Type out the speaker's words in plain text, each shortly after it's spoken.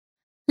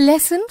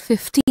Lesson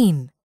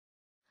 15.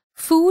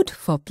 Food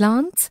for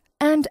plants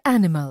and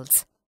animals.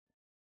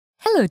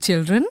 Hello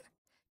children,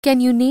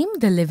 can you name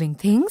the living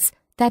things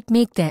that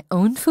make their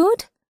own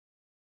food?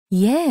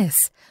 Yes,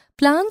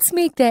 plants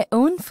make their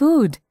own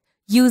food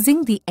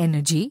using the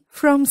energy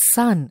from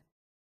sun.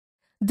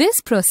 This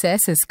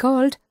process is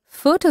called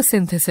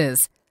photosynthesis,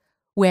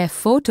 where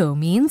photo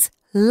means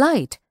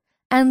light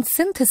and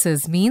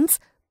synthesis means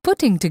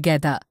putting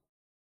together.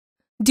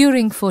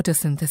 During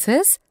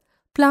photosynthesis,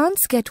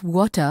 plants get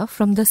water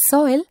from the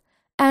soil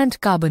and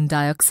carbon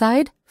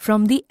dioxide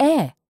from the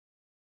air.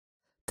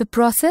 The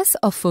process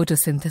of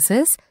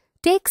photosynthesis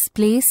takes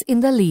place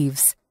in the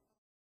leaves.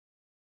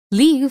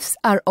 Leaves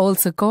are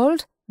also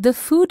called the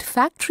food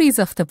factories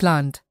of the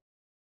plant.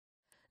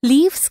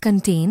 Leaves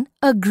contain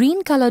a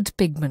green-colored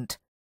pigment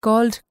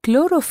called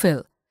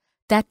chlorophyll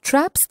that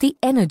traps the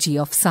energy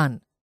of sun.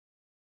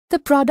 The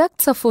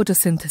products of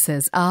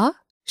photosynthesis are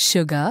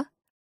sugar,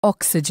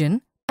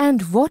 oxygen,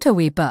 and water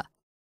vapor.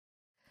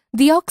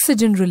 The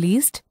oxygen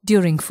released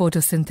during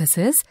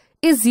photosynthesis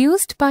is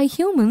used by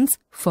humans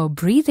for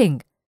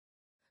breathing.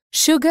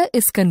 Sugar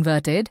is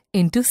converted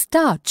into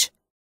starch.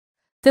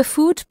 The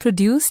food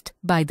produced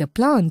by the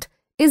plant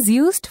is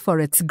used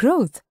for its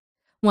growth,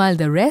 while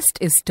the rest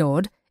is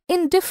stored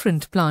in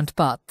different plant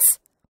parts.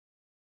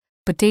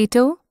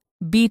 Potato,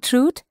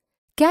 beetroot,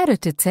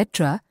 carrot,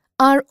 etc.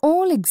 are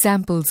all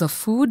examples of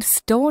food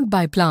stored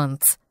by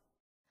plants.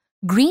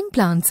 Green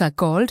plants are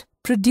called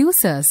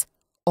producers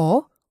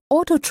or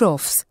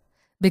autotrophs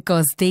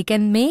because they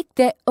can make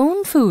their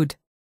own food.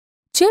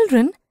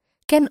 Children,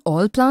 can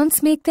all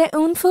plants make their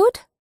own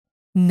food?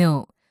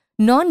 No,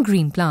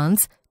 non-green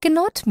plants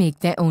cannot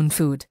make their own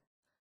food.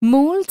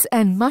 Molds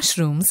and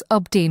mushrooms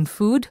obtain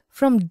food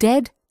from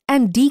dead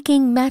and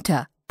decaying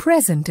matter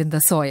present in the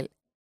soil.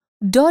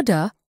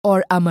 Dodder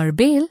or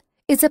amarbale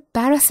is a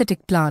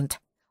parasitic plant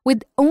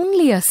with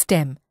only a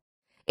stem.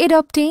 It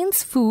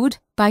obtains food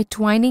by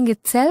twining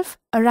itself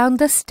around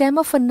the stem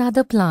of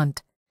another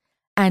plant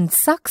and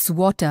sucks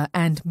water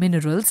and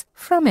minerals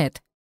from it.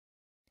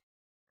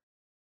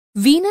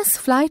 Venus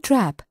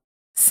flytrap,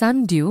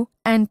 sundew,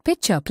 and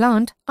pitcher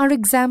plant are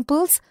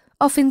examples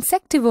of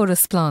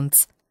insectivorous plants.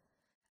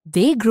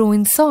 They grow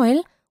in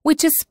soil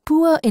which is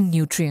poor in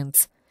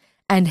nutrients,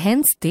 and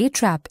hence they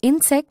trap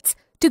insects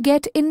to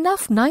get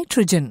enough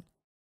nitrogen.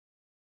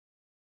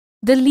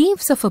 The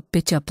leaves of a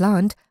pitcher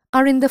plant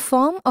are in the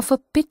form of a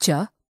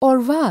pitcher or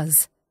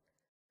vase.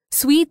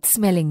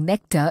 Sweet-smelling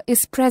nectar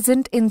is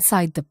present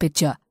inside the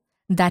pitcher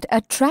that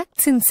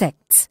attracts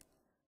insects.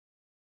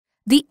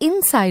 The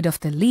inside of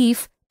the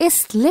leaf is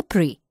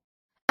slippery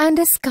and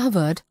is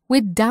covered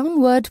with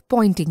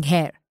downward-pointing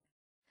hair.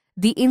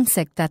 The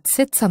insect that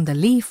sits on the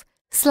leaf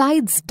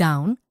slides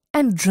down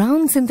and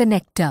drowns in the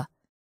nectar.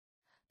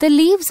 The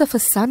leaves of a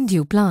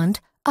sundew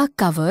plant are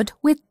covered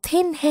with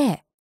thin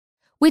hair,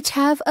 which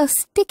have a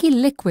sticky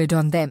liquid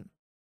on them.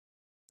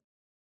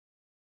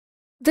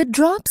 The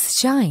drops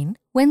shine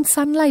when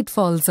sunlight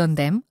falls on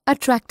them,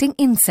 attracting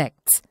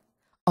insects.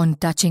 On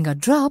touching a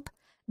drop,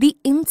 the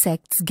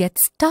insects get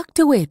stuck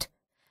to it,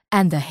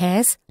 and the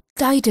hairs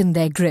tighten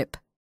their grip.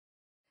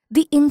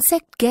 The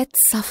insect gets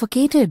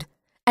suffocated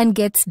and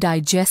gets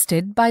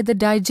digested by the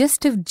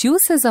digestive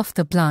juices of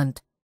the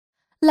plant.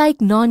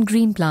 Like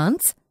non-green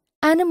plants,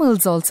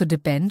 animals also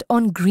depend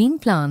on green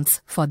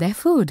plants for their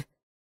food.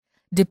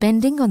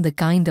 Depending on the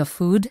kind of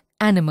food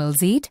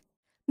animals eat,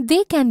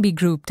 they can be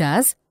grouped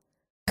as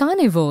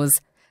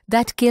carnivores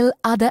that kill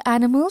other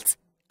animals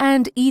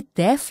and eat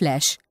their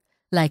flesh,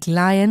 like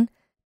lion,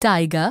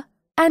 tiger,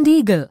 and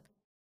eagle.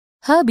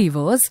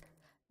 Herbivores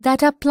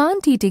that are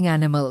plant-eating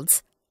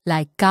animals,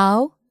 like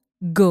cow,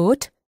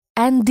 goat,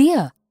 and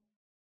deer.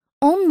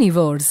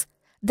 Omnivores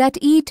that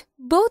eat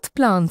both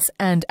plants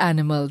and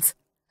animals,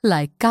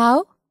 like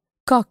cow,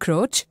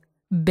 cockroach,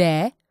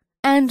 bear,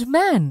 and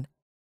man.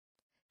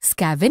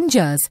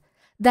 Scavengers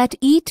that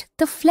eat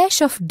the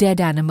flesh of dead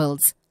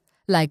animals,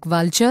 like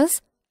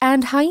vultures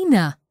and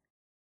hyena.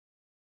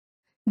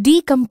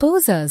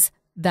 Decomposers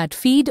that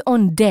feed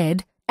on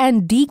dead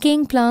and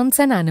decaying plants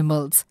and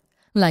animals,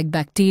 like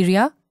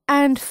bacteria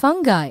and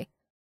fungi.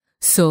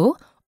 So,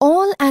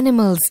 all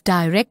animals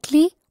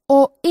directly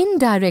or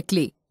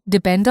indirectly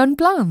depend on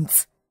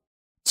plants.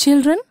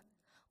 Children,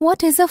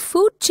 what is a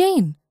food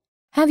chain?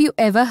 Have you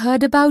ever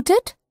heard about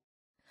it?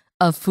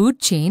 A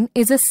food chain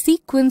is a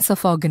sequence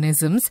of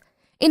organisms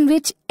in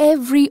which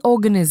every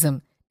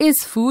organism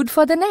is food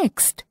for the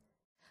next.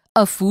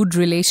 A food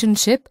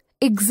relationship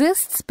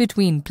exists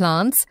between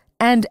plants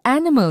and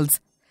animals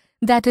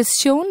that is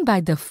shown by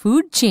the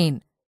food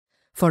chain.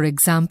 For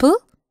example,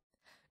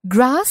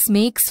 grass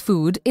makes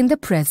food in the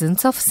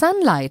presence of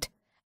sunlight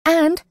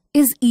and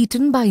is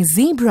eaten by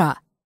zebra.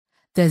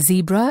 The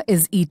zebra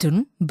is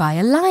eaten by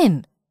a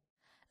lion.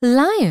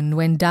 Lion,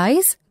 when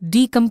dies,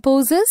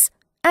 decomposes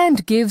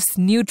and gives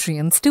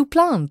nutrients to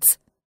plants.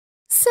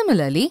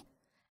 Similarly,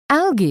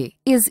 algae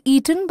is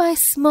eaten by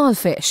small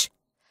fish.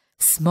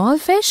 Small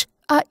fish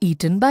are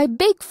eaten by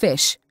big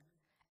fish.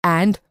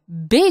 And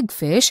big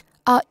fish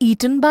are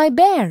eaten by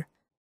bear.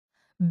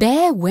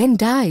 Bear, when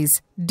dies,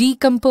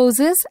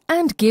 decomposes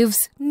and gives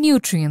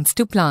nutrients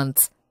to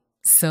plants.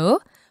 So,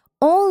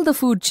 all the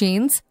food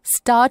chains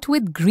start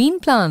with green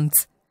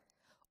plants.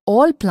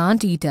 All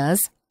plant eaters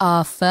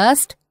are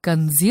first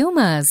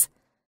consumers.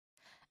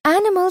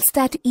 Animals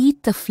that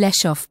eat the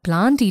flesh of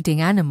plant-eating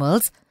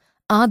animals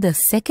are the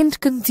second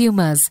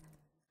consumers.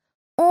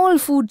 All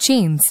food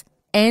chains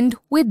end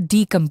with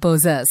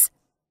decomposers.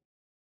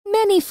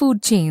 Many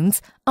food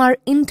chains are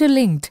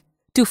interlinked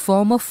to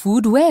form a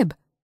food web.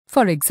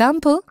 For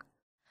example,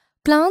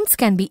 plants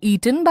can be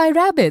eaten by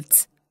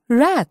rabbits,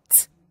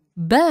 rats,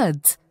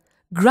 birds,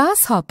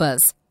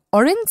 grasshoppers,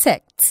 or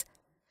insects.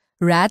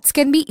 Rats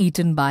can be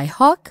eaten by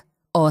hawk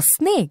or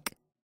snake.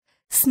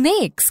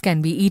 Snakes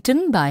can be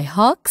eaten by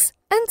hawks,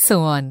 and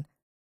so on.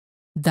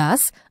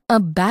 Thus, a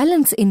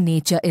balance in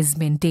nature is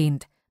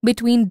maintained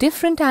between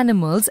different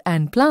animals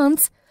and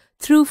plants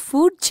through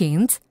food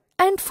chains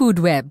and food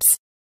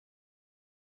webs.